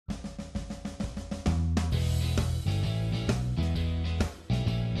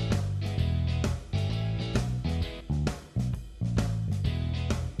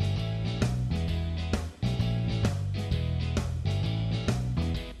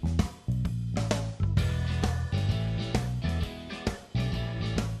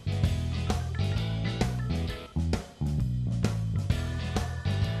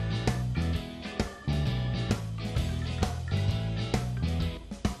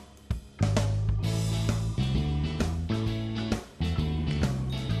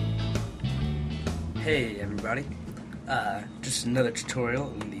Hey everybody, just another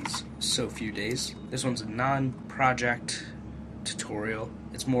tutorial in these so few days. This one's a non-project tutorial.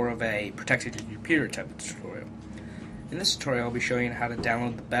 It's more of a protected your computer type of tutorial. In this tutorial I'll be showing you how to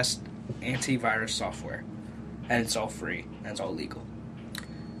download the best antivirus software, and it's all free and it's all legal.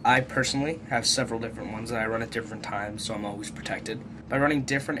 I personally have several different ones that I run at different times, so I'm always protected. By running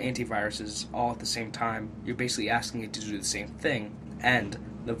different antiviruses all at the same time, you're basically asking it to do the same thing, and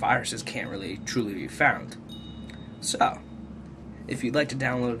the viruses can't really truly be found. So, if you'd like to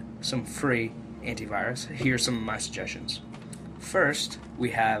download some free antivirus, here's some of my suggestions. First,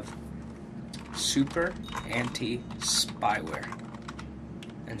 we have Superantispyware.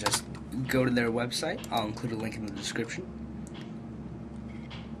 And just go to their website. I'll include a link in the description.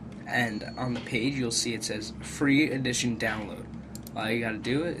 And on the page, you'll see it says free edition download. All you gotta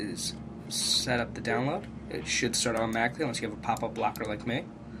do is set up the download. It should start automatically unless you have a pop-up blocker like me.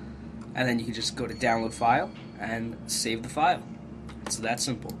 And then you can just go to download file and save the file. It's that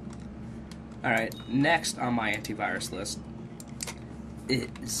simple. Alright, next on my antivirus list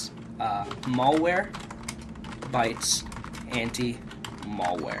is MalwareBytes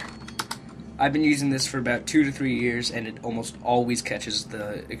Anti-Malware. I've been using this for about 2 to 3 years, and it almost always catches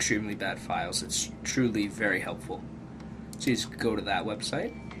the extremely bad files. It's truly very helpful. So you just go to that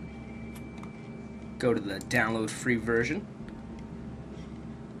website, go to the download free version,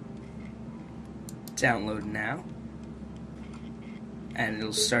 download now, and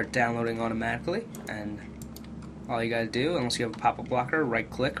it'll start downloading automatically. And all you gotta do, unless you have a pop-up blocker, right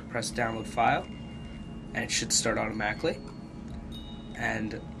click, press download file, and it should start automatically.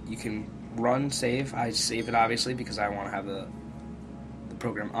 And you can run, save. I save it obviously because I want to have the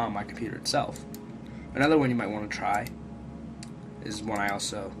program on my computer itself. Another one you might want to try is one I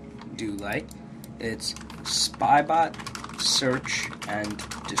also do like. It's Spybot Search and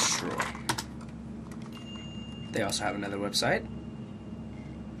Destroy. They also have another website.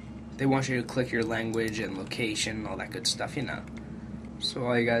 They want you to click your language and location, all that good stuff, you know. So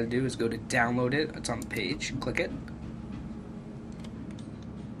all you gotta do is go to download it. It's on the page. Click it.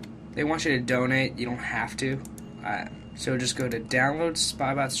 They want you to donate. You don't have to. So just go to download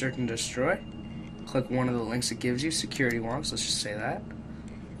Spybot Search and Destroy. Click one of the links it gives you, security ones, let's just say that.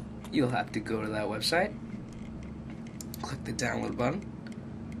 You'll have to go to that website, click the download button,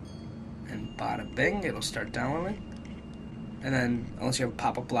 and bada bing, it'll start downloading. And then, unless you have a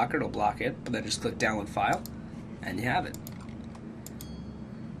pop-up blocker, it'll block it, but then just click download file, and you have it.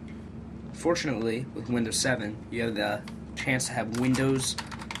 Fortunately, with Windows 7, you have the chance to have Windows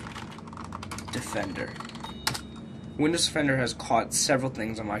Defender. Windows Defender has caught several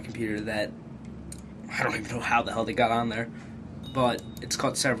things on my computer that I don't even know how the hell they got on there, but it's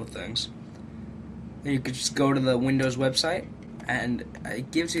caught several things. You could just go to the Windows website, and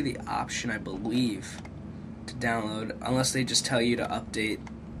it gives you the option, I believe, to download, unless they just tell you to update.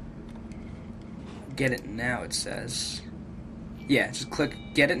 Get it now, it says. Yeah, just click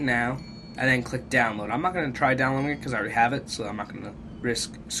get it now, and then click download. I'm not going to try downloading it because I already have it, so I'm not going to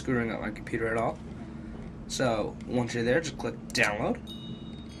risk screwing up my computer at all. So, once you're there, just click download.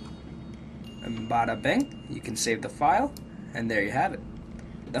 And bada bing, you can save the file, and there you have it.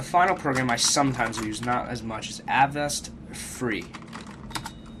 The final program I sometimes use, not as much, is Avast free.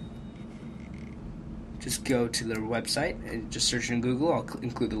 Just go to their website and just search in Google. I'll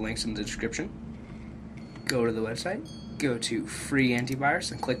include the links in the description. Go to the website, go to free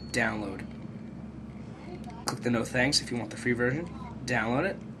antivirus, and click download. Click the no thanks if you want the free version. Download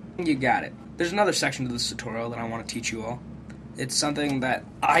it, and you got it. There's another section to this tutorial that I want to teach you all. It's something that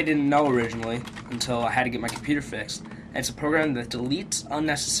I didn't know originally until I had to get my computer fixed. And it's a program that deletes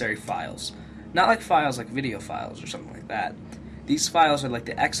unnecessary files. Not like files like video files or something like that. These files are like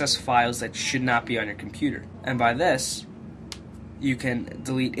the excess files that should not be on your computer. And by this, you can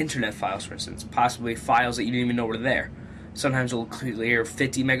delete internet files, for instance, possibly files that you didn't even know were there. Sometimes it'll clear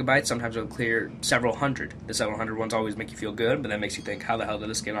 50 megabytes, sometimes it'll clear several hundred. The several hundred ones always make you feel good, but that makes you think, how the hell did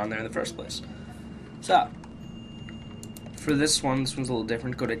this get on there in the first place? So, for this one's a little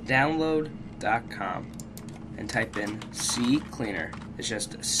different. Go to download.com and type in CCleaner. It's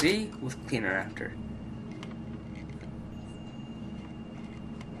just C with cleaner after.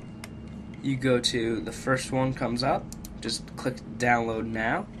 You go to the first one comes up. Just click download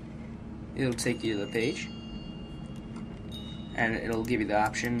now. It'll take you to the page. And it'll give you the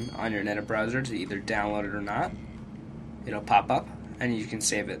option on your internet browser to either download it or not. It'll pop up and you can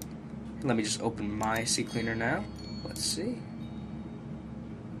save it. Let me just open my CCleaner now. Let's see.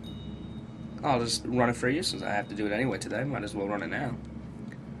 I'll just run it for you since I have to do it anyway today. Might as well run it now.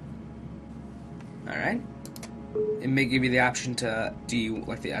 Alright. It may give you the option to, do you,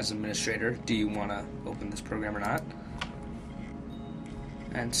 like as an administrator, do you want to open this program or not?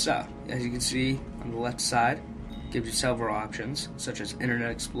 And so, as you can see on the left side, it gives you several options, such as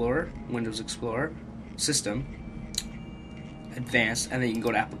Internet Explorer, Windows Explorer, System, Advanced, and then you can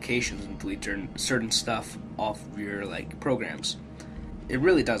go to Applications and delete certain stuff off of your programs. It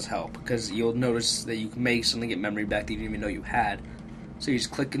really does help, because you'll notice that you may suddenly get memory back that you didn't even know you had. So you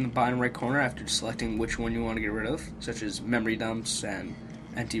just click in the bottom right corner after selecting which one you want to get rid of, such as memory dumps and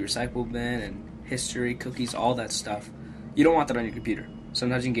empty recycle bin and history, cookies, all that stuff. You don't want that on your computer.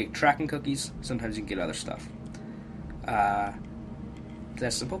 Sometimes you can get tracking cookies, sometimes you can get other stuff.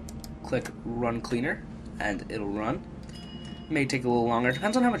 That's simple. Click Run Cleaner, and it'll run. It may take a little longer. It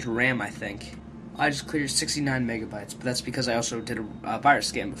depends on how much RAM I think. I just cleared 69 megabytes, but that's because I also did a virus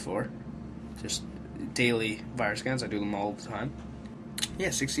scan before. Just daily virus scans. I do them all the time.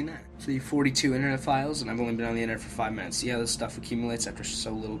 Yeah, 69. So you have 42 internet files, and I've only been on the internet for 5 minutes. See how this stuff accumulates after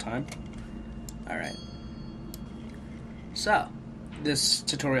so little time? Alright. So, this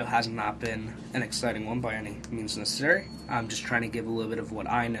tutorial has not been an exciting one by any means necessary. I'm just trying to give a little bit of what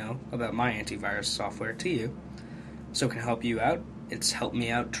I know about my antivirus software to you, so it can help you out. It's helped me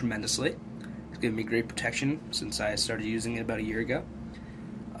out tremendously. It's given me great protection since I started using it about a year ago.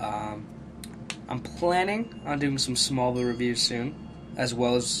 I'm planning on doing some Smallville reviews soon, as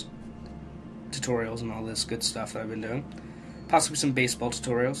well as tutorials and all this good stuff that I've been doing. Possibly some baseball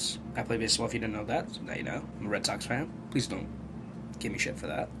tutorials. I play baseball if you didn't know that, so now you know. I'm a Red Sox fan. Please don't give me shit for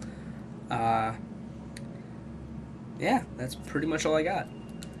that. Yeah, that's pretty much all I got.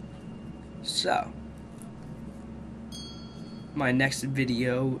 So, my next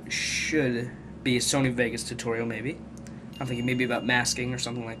video should be a Sony Vegas tutorial, maybe. I'm thinking maybe about masking or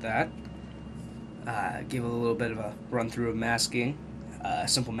something like that. Give a little bit of a run through of masking. A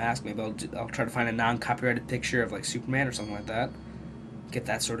simple mask. Maybe I'll try to find a non-copyrighted picture of Superman or something like that. Get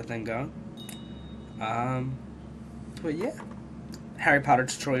that sort of thing going. But yeah, Harry Potter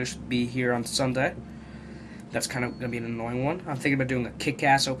tutorial should be here on Sunday. That's kind of going to be an annoying one. I'm thinking about doing a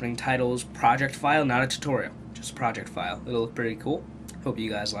kick-ass opening titles project file, not a tutorial, just a project file. It'll look pretty cool. Hope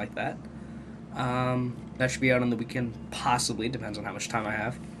you guys like that. That should be out on the weekend, possibly. Depends on how much time I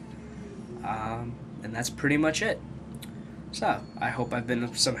have. And that's pretty much it. So, I hope I've been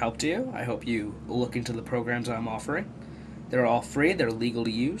of some help to you. I hope you look into the programs I'm offering. They're all free, they're legal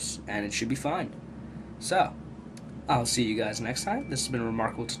to use, and it should be fine. So, I'll see you guys next time. This has been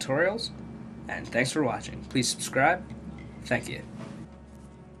Remarkable Tutorials, and thanks for watching. Please subscribe. Thank you.